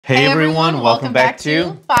Hey everyone, welcome back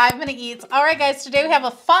to 5 Minute Eats. All right guys, today we have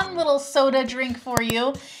a fun little soda drink for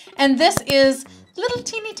you. And this is little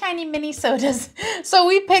teeny tiny mini sodas. So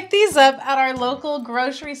we picked these up at our local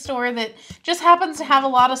grocery store that just happens to have a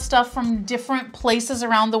lot of stuff from different places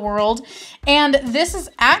around the world. And this is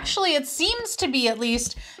actually, it seems to be at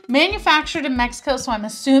least, manufactured in Mexico, so I'm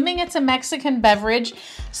assuming it's a Mexican beverage.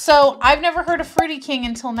 So I've never heard of Fruity King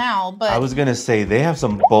until now, but... I was gonna say, they have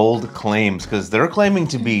some bold claims because they're claiming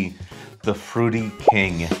to be the Fruity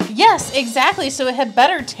King. Yes, exactly. So it had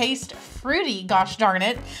better taste fruity, gosh darn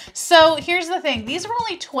it. So here's the thing. These were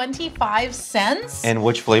only 25 cents. And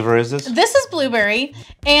which flavor is this? This is blueberry,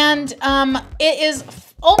 and it is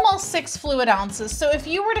almost 6 fluid ounces. So if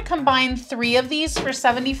you were to combine 3 of these for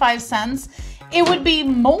 75 cents, it would be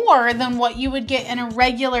more than what you would get in a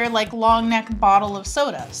regular, like, long neck bottle of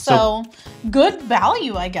soda. So good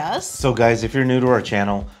value, I guess. So guys, if you're new to our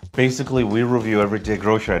channel, basically we review everyday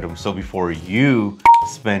grocery items. So before you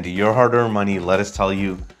spend your hard-earned money, let us tell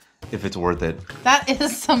you if it's worth it. That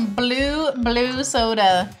is some blue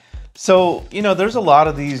soda. So, you know, there's a lot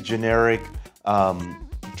of these generic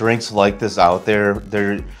drinks like this out there.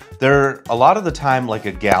 They're a lot of the time like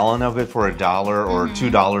a gallon of it for $1 or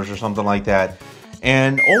 $2 or something like that.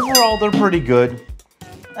 And overall, they're pretty good.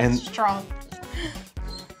 That's strong.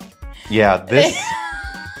 Yeah, this...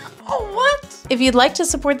 Oh, what? If you'd like to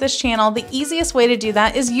support this channel, the easiest way to do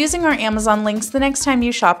that is using our Amazon links the next time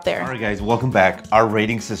you shop there. All right, guys, welcome back. Our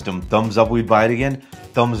rating system, thumbs up, we'd buy it again.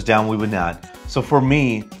 Thumbs down, we would not. So for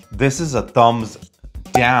me, this is a thumbs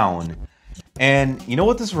down. And you know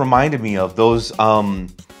what this reminded me of? Those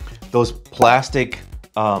plastic...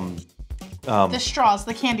 the straws,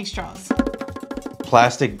 the candy straws.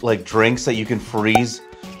 Plastic, like, drinks that you can freeze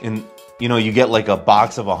in... You know, you get like a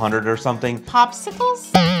box of 100 or something.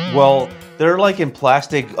 Popsicles? Well, they're like in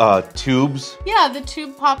plastic tubes. Yeah, the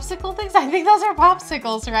tube popsicle things. I think those are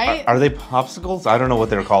popsicles, right? Are they popsicles? I don't know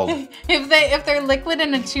what they're called. if they're liquid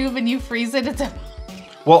in a tube and you freeze it, it's a...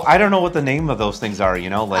 Well, I don't know what the name of those things are,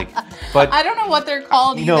 you know, like, but... I don't know what they're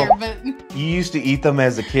called either, but... You used to eat them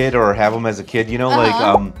as a kid or have them as a kid, you know,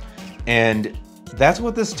 like, and that's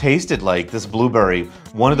what this tasted like, this blueberry,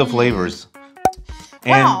 one of the flavors.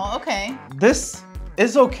 And wow, okay. This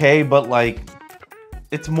is okay, but like,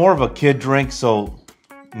 it's more of a kid drink, so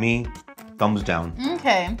me, thumbs down.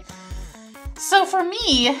 Okay. So for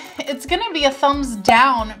me, it's gonna be a thumbs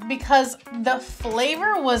down because the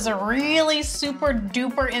flavor was really super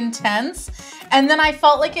duper intense. And then I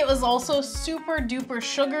felt like it was also super duper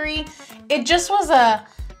sugary. It just was a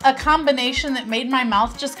combination that made my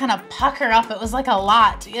mouth just kind of pucker up. It was like a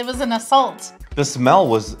lot. It was an assault. The smell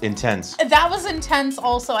was intense. That was intense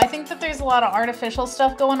also. I think that there's a lot of artificial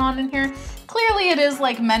stuff going on in here. Clearly it is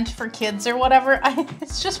like meant for kids or whatever.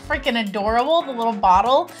 It's just freaking adorable, the little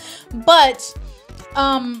bottle. But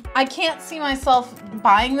I can't see myself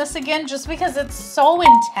buying this again just because it's so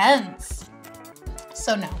intense.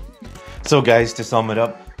 So no. So guys, to sum it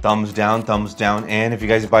up, thumbs down, thumbs down. And if you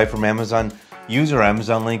guys buy from Amazon, use our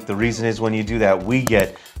Amazon link. The reason is when you do that, we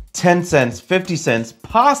get 10 cents, 50 cents,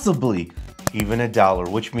 possibly even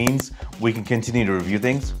 $1, which means we can continue to review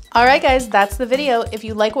things. All right, guys, that's the video. If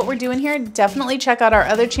you like what we're doing here, definitely check out our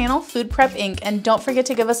other channel, Food Prep Inc. And don't forget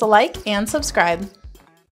to give us a like and subscribe.